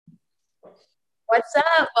What's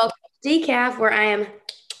up? Welcome to Decaf, where I am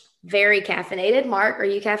very caffeinated. Mark, are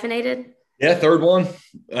you caffeinated? Yeah, third one.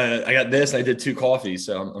 I got this. I did two coffees,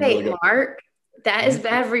 so I'm really Wait, good. Mark, that is Mhm.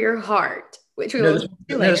 bad for your heart, which we No, will this get to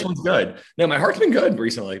no, this later. one's good. No, my heart's been good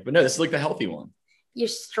recently, but no, this is like the healthy one. You're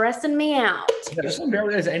stressing me out. Yeah, this one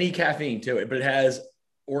barely has any caffeine to it, but it has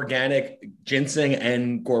organic ginseng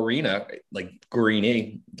and guarina, like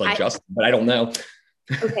guarini, like I Justin, but I don't know.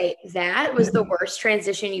 okay, that was the worst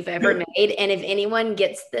transition you've ever made. And if anyone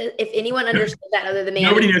understood that other than me,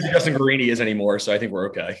 Nobody knows who Justin Guarini is anymore, so I think we're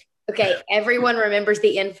okay. okay, everyone remembers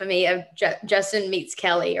the infamy of Justin meets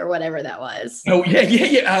Kelly or whatever that was. Oh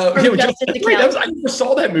yeah. From Justin, Justin to that's right. Kelly. I never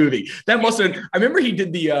saw that movie. That must have. I remember he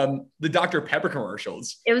did the Dr. Pepper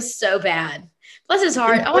commercials. It was so bad. Bless his It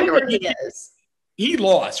heart. was I funny wonder that where he is. he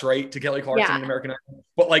lost, right, to Kelly Clarkson Yeah. in American Idol.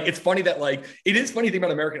 But like, it's funny that like it is funny thing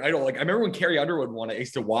about American Idol. Like, I remember when Carrie Underwood won, I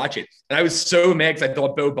used to watch it, and I was so mad because I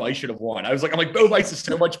thought Bo Bice should have won. I'm like, Bo Bice is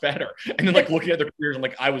so much better. And then like looking at their careers, I'm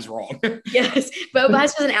like, I was wrong. Yes, Bo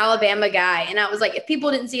Bice was an Alabama guy, and I was like, if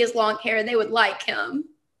people didn't see his long hair, they would like him.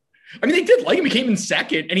 I mean, they did like him. He came in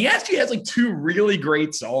second, and he actually has like two really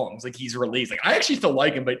great songs. Like he's released. Like I actually still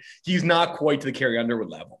like him, but he's not quite to the Carrie Underwood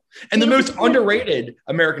level. And the most underrated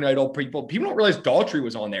American Idol people don't realize Daltrey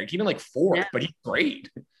was on there. He came in like fourth, Yeah. but he's great.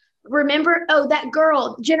 Remember? Oh, that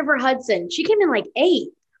girl, Jennifer Hudson. She came in like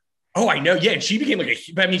eighth. Oh, I know. Yeah, and she became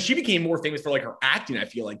she became more famous for like her acting, I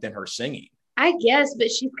feel like, than her singing. I guess, but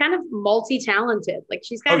she's kind of multi-talented. Like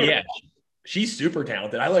she's Oh kind of yeah, she's super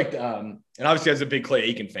talented. I liked, and obviously as a big Clay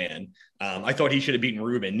Aiken fan, I thought he should have beaten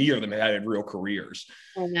Ruben. Neither of them had real careers.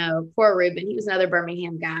 I know. Poor Ruben. He was another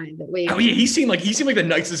Birmingham guy that we Oh yeah, he seemed like the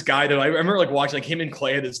nicest guy though. I remember like watching like him and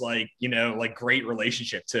Clay had this like like great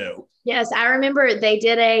relationship too. Yes, I remember they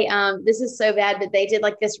did this is so bad, but they did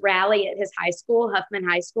like this rally at his high school, Huffman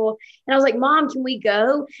High School. And I was like, Mom, can we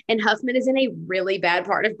go? And Huffman is in a really bad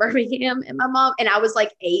part of Birmingham. And I was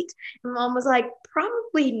like 8. And Mom was like,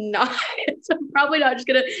 probably not. So I'm probably not just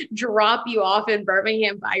gonna drop you off in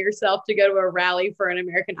Birmingham by yourself to go to a rally for an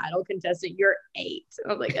American Idol contestant. You're 8.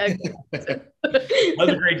 I was like, okay.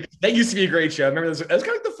 That used to be a great show. I remember that was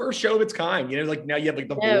kind of like the first show of its kind. Like now you have like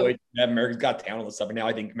The Voice, you have America's Got Talent and stuff. And now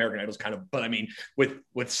I think American Idol's kind of, but I mean, with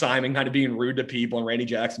Simon kind of being rude to people and Randy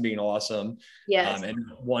Jackson being awesome. Yes. And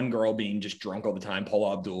one girl being just drunk all the time,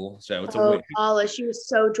 Paula Abdul. So it's Paula, she was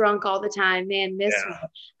so drunk all the time. Man, miss her.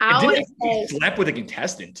 I always slept with a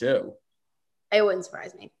contestant too. It wouldn't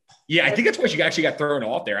surprise me. Yeah, I think that's why she actually got thrown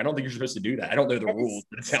off there. I don't think you're supposed to do that. I don't know the rules,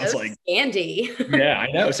 but it sounds like Andy. Yeah, I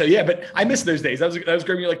know. So yeah, but I miss those days. That was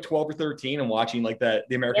growing me like 12 or 13 and watching like the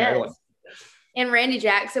American Idol. And Randy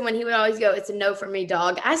Jackson, when he would always go, "It's a no for me,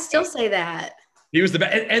 dog." I still say that. He was the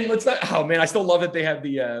best. And let's not. Oh man, I still love that they have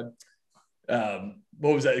the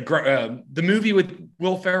what was that? The movie with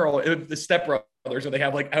Will Ferrell, the Step Brothers, where they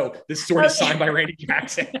have like, this sort of signed by Randy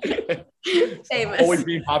Jackson. Famous. Always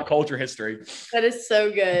being pop culture history. That is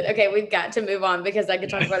so good. Okay, we've got to move on because I could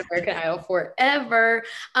talk about American Idol forever.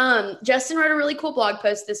 Justin wrote a really cool blog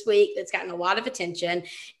post this week that's gotten a lot of attention,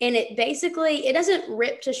 and it doesn't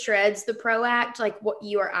rip to shreds the PRO Act like what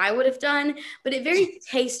you or I would have done, but it very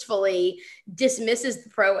tastefully dismisses the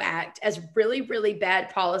PRO Act as really, really bad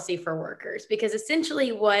policy for workers, because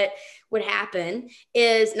essentially what would happen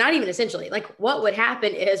is, not even essentially, like what would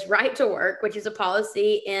happen is right to work, which is a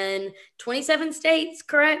policy in 27 states,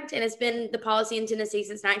 correct? And it's been the policy in Tennessee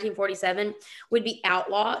since 1947, would be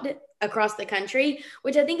outlawed across the country,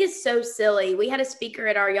 which I think is so silly. We had a speaker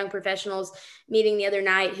at our young professionals meeting the other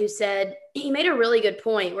night who said, he made a really good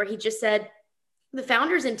point where he just said, the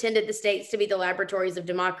founders intended the states to be the laboratories of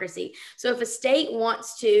democracy. So if a state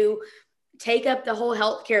wants to take up the whole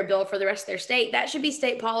healthcare bill for the rest of their state, that should be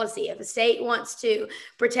state policy. If a state wants to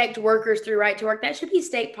protect workers through right to work, that should be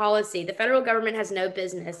state policy. The federal government has no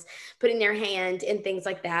business putting their hand in things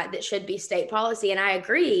like that. That should be state policy. And I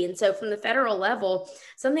agree. And so from the federal level,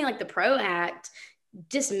 something like the PRO Act,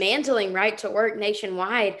 dismantling right to work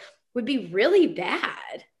nationwide would be really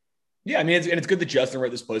bad. Yeah, I mean, it's good that Justin wrote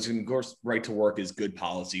this post. And of course, right to work is good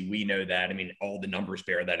policy. We know that. I mean, all the numbers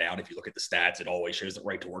bear that out. If you look at the stats, it always shows that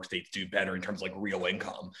right to work states do better in terms of like real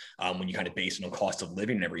income when you kind of base it on cost of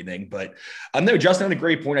living and everything. But no, Justin had a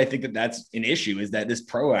great point. I think that that's an issue, is that this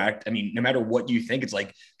PRO Act, I mean, no matter what you think, it's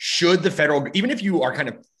like, should the federal, even if you are kind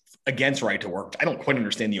of against right to work, I don't quite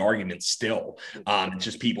understand the argument still. It's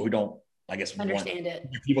just people who don't, I guess, understand it.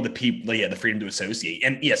 People, the freedom to associate.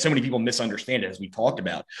 And yeah, so many people misunderstand it, as we talked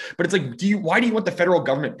about. But it's like, why do you want the federal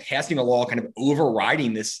government passing a law kind of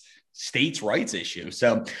overriding this states' rights issue?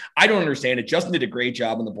 So I don't understand it. Justin did a great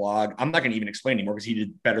job on the blog. I'm not going to even explain anymore because he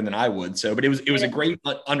did better than I would. So, but it was a great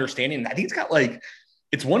understanding. I think it's got like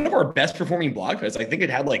It's one of our best performing blog posts. I think it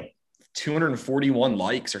had like 241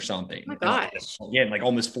 likes or something. Oh my gosh. Yeah, and like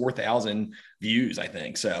almost 4,000 views, I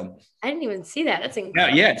think. So I didn't even see that. That's yeah,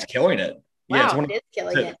 incredible. yeah, it's killing it. Yeah, it's Wow, one of, it is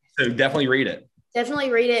killing it. so definitely read it.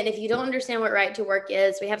 Definitely read it. And if you don't understand what right to work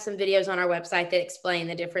is, we have some videos on our website that explain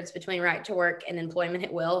the difference between right to work and employment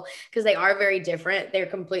at will, because they are very different. They're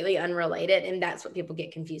completely unrelated. And that's what people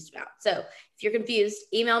get confused about. So if you're confused,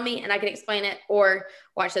 email me and I can explain it, or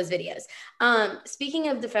watch those videos. Speaking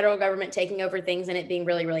of the federal government taking over things and it being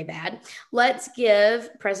really, really bad, let's give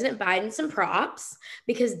President Biden some props,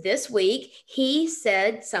 because this week he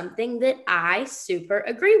said something that I super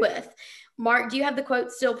agree with. Mark, do you have the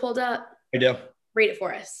quote still pulled up? I do. Read it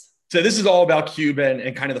for us. So this is all about Cuba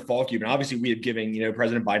and kind of the fall of Cuba. And obviously, we have given,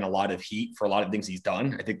 President Biden a lot of heat for a lot of things he's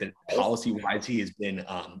done. I think that policy-wise, he has been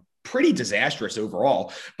pretty disastrous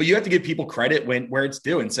overall. But you have to give people credit where it's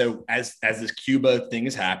due. And so as this Cuba thing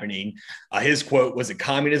is happening, his quote was that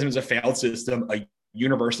communism is a failed system, a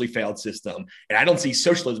universally failed system. And I don't see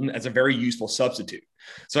socialism as a very useful substitute.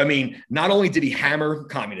 So, I mean, not only did he hammer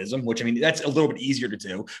communism, which, I mean, that's a little bit easier to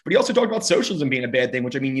do, but he also talked about socialism being a bad thing,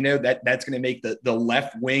 which, I mean, that's going to make the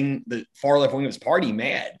left wing, the far left wing of his party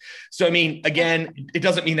mad. So, I mean, again, it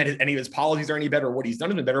doesn't mean that any of his policies are any better or what he's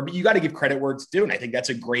done is better, but you got to give credit where it's due. And I think that's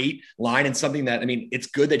a great line and something that, I mean, it's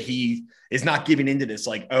good that he is not giving into this,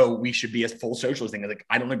 like, oh, we should be a full socialist thing. Like,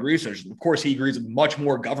 I don't agree with socialism. Of course, he agrees with much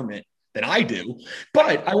more government than I do.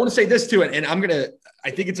 But I want to say this too, and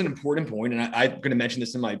I think it's an important point, and I'm going to mention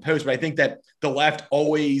this in my post, but I think that the left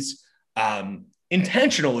always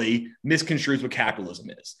intentionally misconstrues what capitalism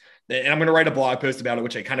is. And I'm going to write a blog post about it,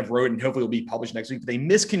 which I kind of wrote and hopefully will be published next week. But they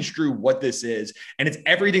misconstrue what this is. And it's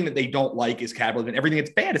everything that they don't like is capitalism, and everything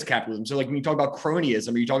that's bad is capitalism. So like when you talk about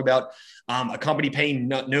cronyism, or you talk about a company paying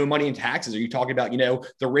no money in taxes, or you talk about,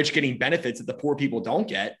 the rich getting benefits that the poor people don't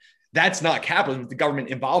get, that's not capitalism, it's the government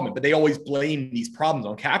involvement, but they always blame these problems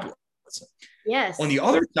on capitalism. Yes. On the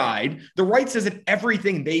other side, the right says that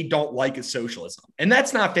everything they don't like is socialism. And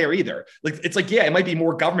that's not fair either. Like, it's like, yeah, it might be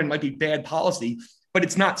more government, it might be bad policy, but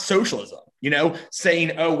it's not socialism,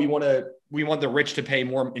 saying, oh, we want the rich to pay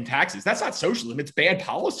more in taxes. That's not socialism. It's bad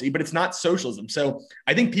policy, but it's not socialism. So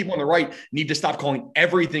I think people on the right need to stop calling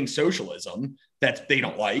everything socialism that they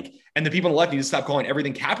don't like. And the people on the left need to stop calling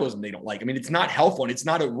everything capitalism they don't like. I mean, it's not helpful, and it's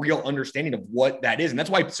not a real understanding of what that is. And that's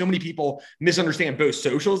why so many people misunderstand both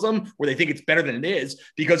socialism, where they think it's better than it is,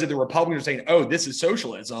 because if the Republicans are saying, oh, this is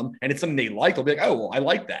socialism, and it's something they like, they'll be like, oh, well, I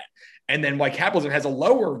like that. And then why capitalism has a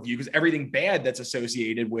lower view, because everything bad that's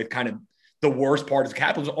associated with kind of the worst part of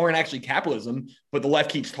capitalism aren't actually capitalism, but the left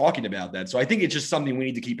keeps talking about that. So I think it's just something we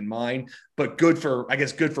need to keep in mind, but good for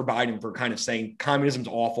Biden for kind of saying communism's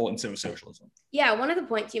awful and so is socialism. Yeah. One of the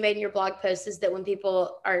points you made in your blog post is that when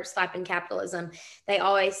people are slapping capitalism, they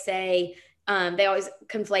always say, they always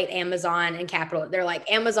conflate Amazon and capital. They're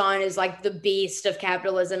like, Amazon is like the beast of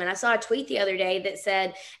capitalism. And I saw a tweet the other day that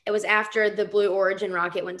said it was after the Blue Origin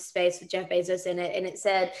rocket went to space with Jeff Bezos in it. And it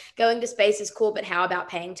said, going to space is cool, but how about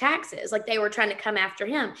paying taxes? Like, they were trying to come after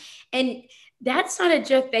him. And that's not a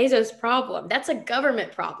Jeff Bezos problem. That's a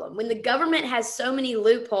government problem. When the government has so many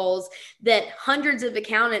loopholes that hundreds of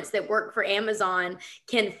accountants that work for Amazon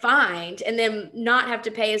can find and then not have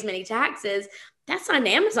to pay as many taxes, that's not an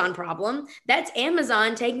Amazon problem. That's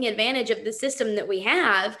Amazon taking advantage of the system that we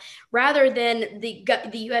have, rather than the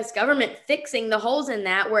U.S. government fixing the holes in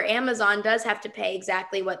that, where Amazon does have to pay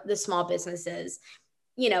exactly what the small businesses,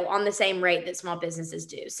 on the same rate that small businesses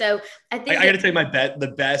do. So I think I got to tell you,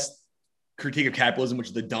 the best critique of capitalism, which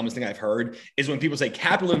is the dumbest thing I've heard, is when people say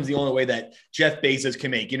capitalism is the only way that Jeff Bezos can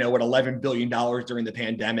make, $11 billion during the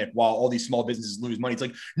pandemic while all these small businesses lose money. It's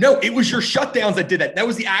like, no, it was your shutdowns that did that. That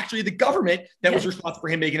was actually the government that was responsible for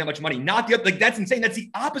him making that much money, not the other. Like, that's insane. That's the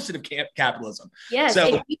opposite of capitalism. Yes.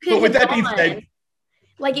 So, but with that being said,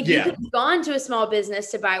 like, if you could have gone to a small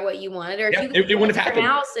business to buy what you wanted, or if you could have wouldn't have have your happened.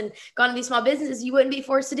 house and gone to these small businesses, you wouldn't be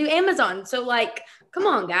forced to do Amazon. So, like, come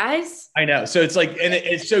on, guys. I know. So it's like, and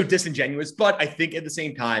it's so disingenuous, but I think at the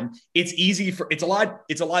same time, it's easy for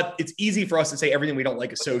us to say everything we don't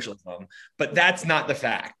like is socialism, but that's not the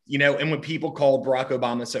fact, and when people called Barack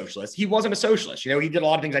Obama a socialist, he wasn't a socialist. He did a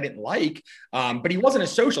lot of things I didn't like, but he wasn't a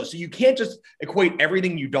socialist. So you can't just equate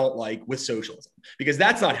everything you don't like with socialism, because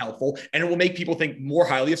that's not helpful. And it will make people think more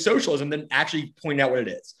highly of socialism than actually pointing out what it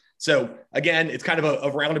is. So again, it's kind of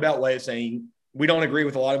a roundabout way of saying, we don't agree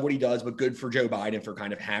with a lot of what he does, but good for Joe Biden for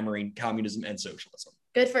kind of hammering communism and socialism.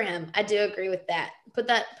 Good for him. I do agree with that. Put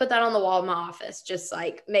that on the wall in my office. Just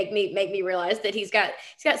like make me realize that he's got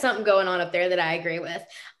something going on up there that I agree with.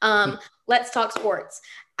 Let's talk sports.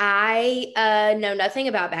 I know nothing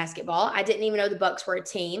about basketball. I didn't even know the Bucks were a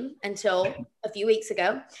team until a few weeks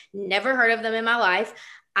ago. Never heard of them in my life.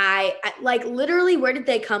 I like literally, where did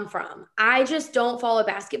they come from? I just don't follow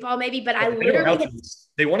basketball, maybe, but I They've been around literally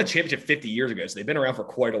they won a championship 50 years ago, so they've been around for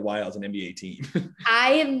quite a while as an NBA team.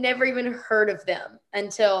 I have never even heard of them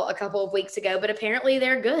until a couple of weeks ago, but apparently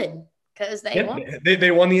they're good because they won.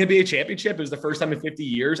 They won the NBA championship. It was the first time in 50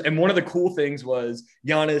 years. And one of the cool things was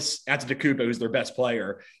Giannis Antetokounmpo, who's their best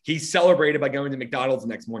player. He celebrated by going to McDonald's the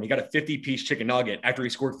next morning. He got a 50-piece chicken nugget after he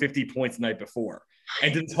scored 50 points the night before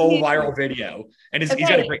and did this whole viral video. And he's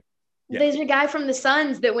got a great. Yeah. There's a guy from the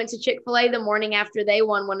Suns that went to Chick-fil-A the morning after they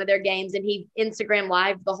won one of their games, and he Instagram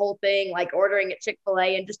live the whole thing, like ordering at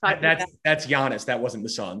Chick-fil-A and just talking That's Giannis. That wasn't the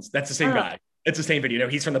Suns. That's the same guy. It's the same video. No,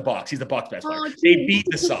 he's from the Bucks. He's the Bucks best player. They beat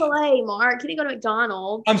the Suns. Chick-fil-A, Mark. Can he go to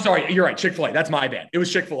McDonald's? I'm sorry. You're right. Chick-fil-A. That's my bad. It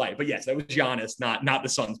was Chick-fil-A. But yes, that was Giannis, not the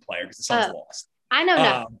Suns player, because the Suns lost. I know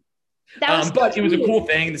that. But it was a cool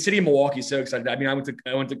thing. The city of Milwaukee is so excited. I mean, I went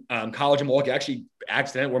to college in Milwaukee. I actually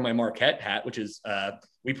accidentally wore my Marquette hat, which is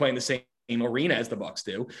we play in the same arena as the Bucks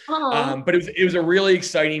do. But it was a really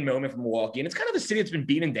exciting moment for Milwaukee, and it's kind of a city that's been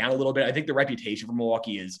beaten down a little bit. I think the reputation for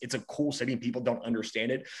Milwaukee is it's a cool city and people don't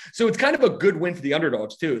understand it. So it's kind of a good win for the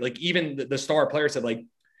underdogs too. Like even the star player said, like,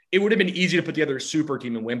 it would have been easy to put together a super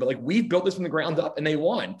team and win, but like we built this from the ground up and they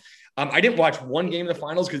won. I didn't watch one game of the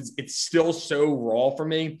finals because it's still so raw for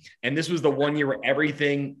me. And this was the one year where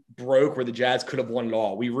everything broke, where the Jazz could have won it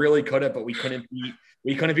all. We really could have, but we couldn't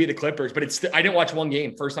beat the Clippers. But I didn't watch one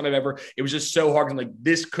game. First time I've ever. It was just so hard. I'm like,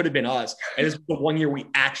 this could have been us, and this was the one year we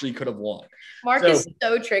actually could have won. Mark is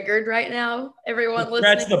so triggered right now. Everyone listening.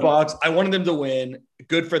 Congrats to the Bucks. I wanted them to win.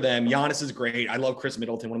 Good for them. Giannis is great. I love Chris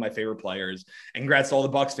Middleton, one of my favorite players. And congrats to all the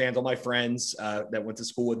Bucks fans, all my friends that went to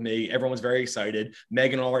school with me. Everyone was very excited.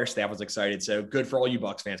 Megan and all our staff was excited. So good for all you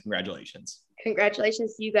Bucks fans. Congratulations.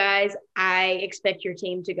 Congratulations to you guys. I expect your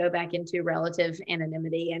team to go back into relative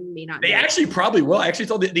anonymity and me not. They actually probably will. I actually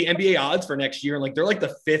told the NBA odds for next year, and like they're like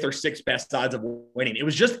the 5th or 6th best odds of winning. It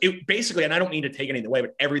was just basically, and I don't mean to take anything away,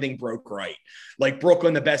 but everything broke right. Like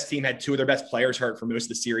Brooklyn, the best team, had 2 of their best players hurt for most of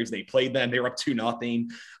the series they played them. They were up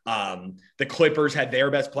 2-0. The Clippers had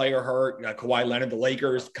their best player hurt. Kawhi Leonard. The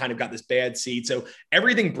Lakers kind of got this bad seed. So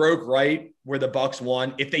everything broke right where the Bucks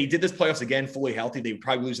won. If they did this playoffs again fully healthy, they would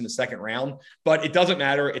probably lose in the second round. But it doesn't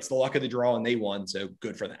matter. It's the luck of the draw, and they won. So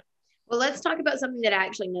good for them. Well, let's talk about something that I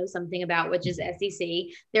actually know something about, which is SEC.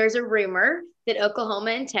 There's a rumor that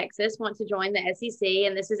Oklahoma and Texas want to join the SEC,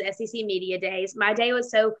 and this is SEC Media Days. My day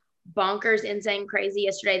was so bonkers, insane, crazy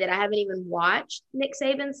yesterday that I haven't even watched Nick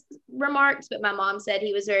Saban's remarks, but my mom said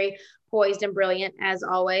he was very poised and brilliant, as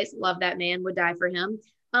always. Love that man, would die for him.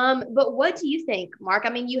 But what do you think, Mark? I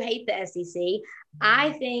mean, you hate the SEC.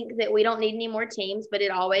 I think that we don't need any more teams, but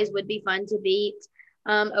it always would be fun to beat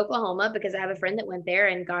Oklahoma, because I have a friend that went there,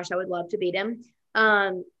 and gosh, I would love to beat him.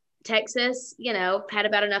 Texas, had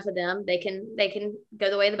about enough of them. They can go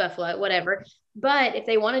the way of the buffalo, whatever. But if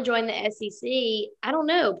they want to join the SEC, I don't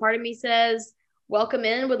know. Part of me says welcome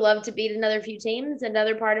in, would love to beat another few teams.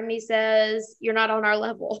 Another part of me says you're not on our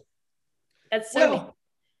level. That's so.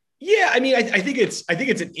 Yeah, I mean, I think it's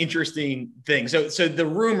an interesting thing. So the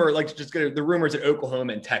rumor, the rumors that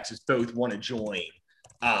Oklahoma and Texas both want to join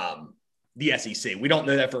the SEC. We don't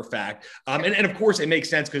know that for a fact. And of course it makes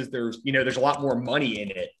sense because there's a lot more money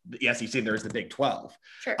in it, the SEC, than there's the Big 12.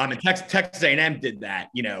 Sure. And Texas A&M did that,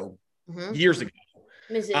 years ago.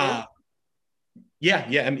 Missouri.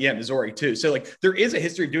 Missouri too. So like there is a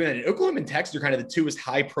history of doing that. And Oklahoma and Texas are kind of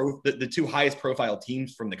the two highest profile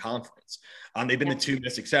teams from the conference. They've been the two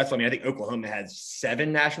most successful. I mean, I think Oklahoma has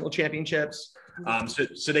 7 national championships.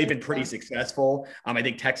 So they've been pretty successful. I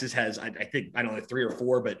think Texas has, I don't know, 3 or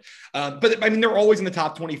 4, but I mean, they're always in the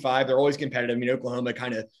top 25. They're always competitive. I mean, Oklahoma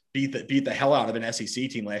kind of beat the hell out of an SEC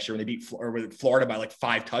team last year when they beat Florida by like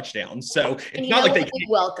 5 touchdowns. So it's not like they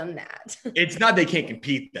welcome that. It's not they can't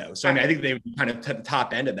compete though. So I mean, I think they would be kind of at the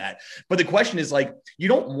top end of that. But the question is, like, you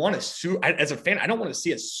don't want to as a fan, I don't want to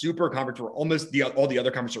see a super conference where almost all the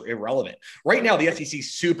other conferences are irrelevant. Right now, the SEC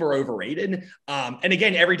is super overrated. And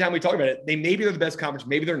again, every time we talk about it, maybe they're the best conference,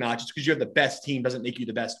 maybe they're not. Just because you have the best team doesn't make you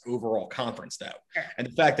the best overall conference, though. Sure. And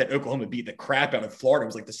the fact that Oklahoma beat the crap out of Florida,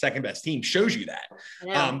 was like the second best team, shows you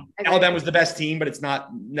that. Alabama was the best team, but it's not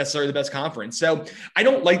necessarily the best conference. So I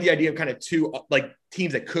don't like the idea of kind of two like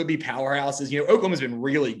teams that could be powerhouses. Oklahoma's been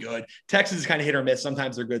really good. Texas is kind of hit or miss.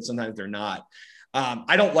 Sometimes they're good, sometimes they're not.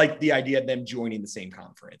 I don't like the idea of them joining the same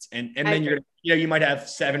conference. And then you might have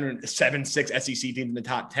 6 SEC teams in the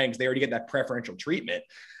top 10 because they already get that preferential treatment.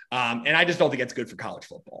 And I just don't think it's good for college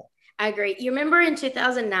football. I agree. You remember in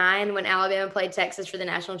 2009 when Alabama played Texas for the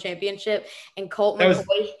national championship and Colt That was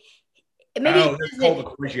McCoy, maybe he that's wasn't,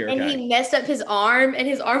 called the year. and Okay. he messed up his arm and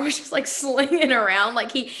his arm was just like slinging around.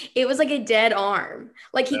 Like it was like a dead arm.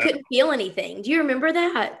 Like he couldn't feel anything. Do you remember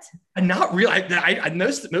that? And not really. I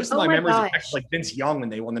most of Oh my my memories are gosh. actually like Vince Young when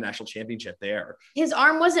they won the national championship there. His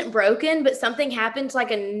arm wasn't broken, but something happened to like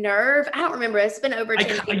a nerve. I don't remember. It's been over 10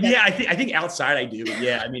 years. Yeah, I think outside I do. But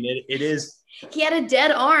yeah, I mean it is. He had a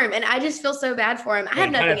dead arm, and I just feel so bad for him. I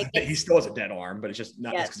have nothing against. He still has a dead arm, but it's just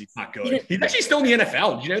not because he's not good. Yes. He's actually still in the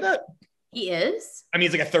NFL. Did you know that? He is. I mean,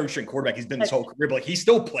 he's like a third string quarterback. He's been this whole career, but like he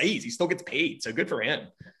still plays. He still gets paid. So good for him.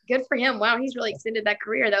 Good for him. Wow, he's really extended that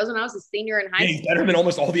career. That was when I was a senior in high school. He's better than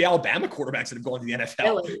almost all the Alabama quarterbacks that have gone to the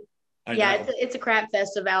NFL. Really? Yeah, it's a crap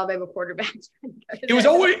fest of Alabama quarterbacks. It was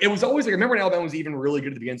always like, I remember when Alabama was even really good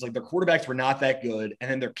at the beginning. It's like their quarterbacks were not that good, and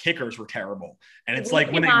then their kickers were terrible. And it's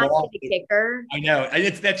like when they lost the kicker. I know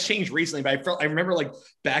that's changed recently, but I remember like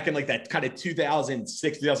back in like that kind of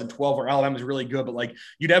 2006, 2012, where Alabama was really good, but like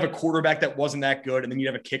you'd have a quarterback that wasn't that good, and then you'd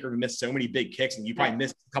have a kicker who missed so many big kicks, and you probably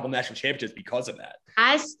missed a couple national championships because of that.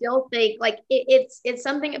 I still think like it's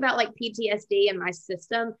something about like PTSD in my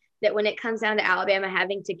system that when it comes down to Alabama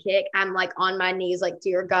having to kick, I'm like on my knees, like,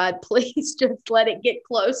 dear God, please just let it get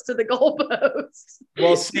close to the goalpost.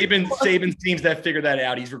 Well, Saban seems to have figured that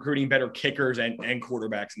out. He's recruiting better kickers and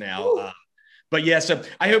quarterbacks now. But yeah, so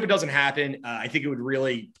I hope it doesn't happen. I think it would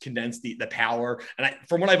really condense the power. And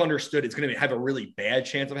from what I've understood, it's going to have a really bad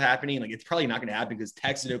chance of happening. Like it's probably not going to happen because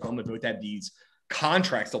Texas and Oklahoma both have these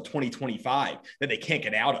contracts till 2025 that they can't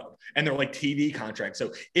get out of. And they're like TV contracts.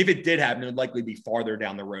 So if it did happen, it would likely be farther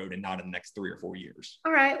down the road and not in the next 3 or 4 years.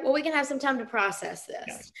 All right. Well, we can have some time to process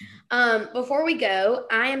this. Yeah. Before we go,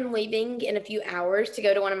 I am leaving in a few hours to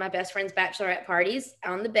go to one of my best friend's bachelorette parties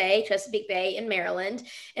on the Bay, Chesapeake Bay in Maryland.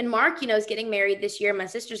 And Mark, is getting married this year. My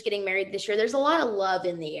sister's getting married this year. There's a lot of love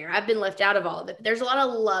in the air. I've been left out of all of it, but there's a lot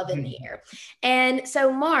of love in the air. And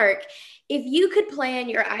so, Mark, if you could plan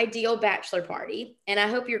your ideal bachelor party, and I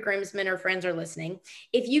hope your groomsmen or friends are listening,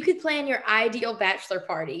 if you could plan your ideal bachelor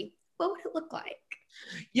party, what would it look like?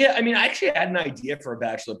 Yeah, I mean, I actually had an idea for a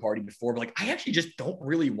bachelor party before, but like, I actually just don't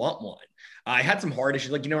really want one. I had some hard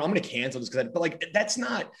issues, like, I'm going to cancel this but like, that's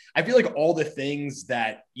not, I feel like all the things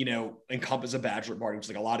that, encompass a bachelor party, which is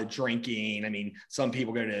like a lot of drinking. I mean, some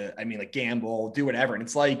people go to, like gamble, do whatever. And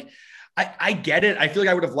it's like, I get it. I feel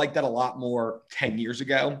like I would have liked that a lot more 10 years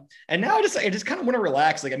ago. And now I just kind of want to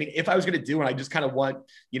relax. Like, I mean, if I was going to do it, I just kind of want,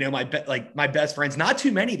 my best friends, not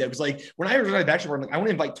too many though. Because like when I was on my bachelor party, like, I want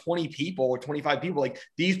to invite 20 people or 25 people. Like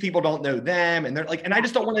these people don't know them. And they're like, and I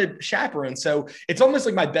just don't want to chaperone. So it's almost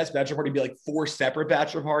like my best bachelor party would be like 4 separate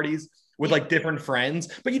bachelor parties with like different friends,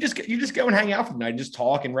 but you just go and hang out for the night and just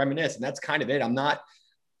talk and reminisce. And that's kind of it.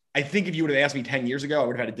 I think if you would have asked me 10 years ago, I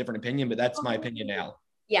would have had a different opinion, but that's my opinion now.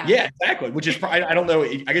 Yeah, exactly. Which is probably, I don't know.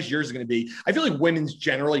 I guess yours is going to be, I feel like women's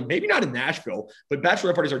generally, maybe not in Nashville, but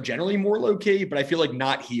bachelorette parties are generally more low key, but I feel like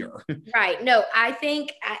not here. Right. No, I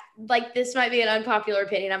think like this might be an unpopular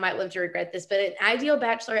opinion. I might live to regret this, but an ideal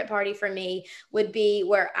bachelorette party for me would be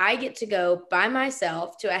where I get to go by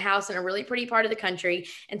myself to a house in a really pretty part of the country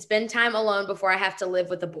and spend time alone before I have to live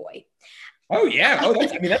with a boy. Oh yeah. Oh,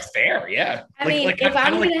 that's fair. Yeah. I mean, if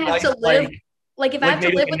I'm going to have to live, if I have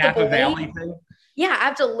to live with a boy, yeah, I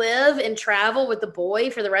have to live and travel with the boy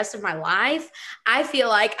for the rest of my life. I feel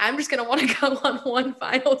like I'm just going to want to go on one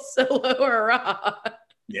final solo hurrah.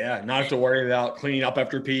 Yeah, not have to worry about cleaning up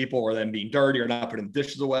after people or them being dirty or not putting the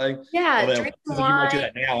dishes away. Yeah, drink some wine. You might do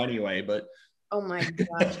that now anyway, but. Oh my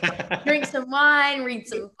gosh. Drink some wine, read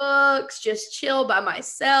some books, just chill by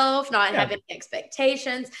myself, not have any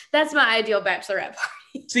expectations. That's my ideal bachelorette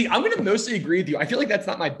party. See, I'm going to mostly agree with you. I feel like that's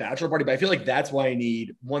not my bachelor party, but I feel like that's why I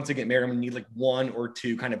need, once I get married, I'm going to need like 1 or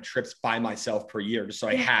 2 kind of trips by myself per year, just so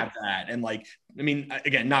I have that. And like, I mean,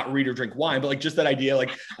 again, not read or drink wine, but like just that idea,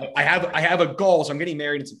 like I have a goal. So I'm getting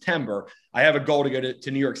married in September. I have a goal to go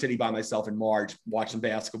to New York City by myself in March, watch some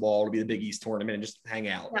basketball. It'll be the Big East tournament and just hang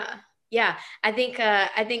out. Yeah, I think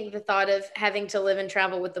the thought of having to live and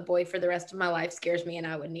travel with the boy for the rest of my life scares me, and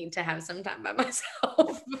I would need to have some time by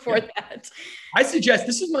myself before that. I suggest,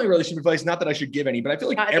 this is my relationship advice, not that I should give any, but I feel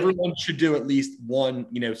like everyone should do at least one,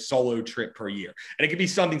 solo trip per year. And it could be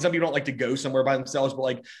something, some people don't like to go somewhere by themselves, but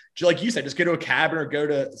like you said, just go to a cabin or go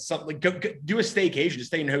to something, go do a staycation, just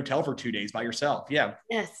stay in a hotel for 2 days by yourself. Yeah.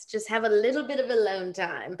 Yes. Just have a little bit of alone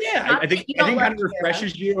time. Yeah. I think kind of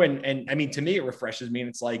refreshes you. And I mean, to me, it refreshes me. And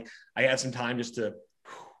it's like, I have some time just to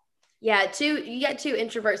Yeah, you got two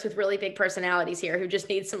introverts with really big personalities here who just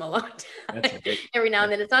need some alone time every now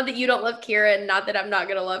and then. It's not that you don't love Kira, and not that I'm not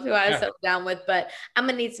gonna love who I settle down with, but I'm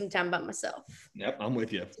gonna need some time by myself. Yep, I'm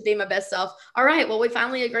with you. To be my best self. All right, well, we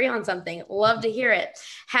finally agree on something. Love to hear it.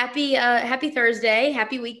 Happy Thursday,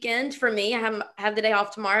 happy weekend for me. I have the day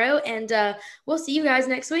off tomorrow, and we'll see you guys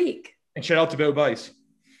next week. And shout out to Bo Bice.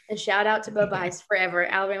 And shout out to Bo Bice forever,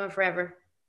 Alabama forever.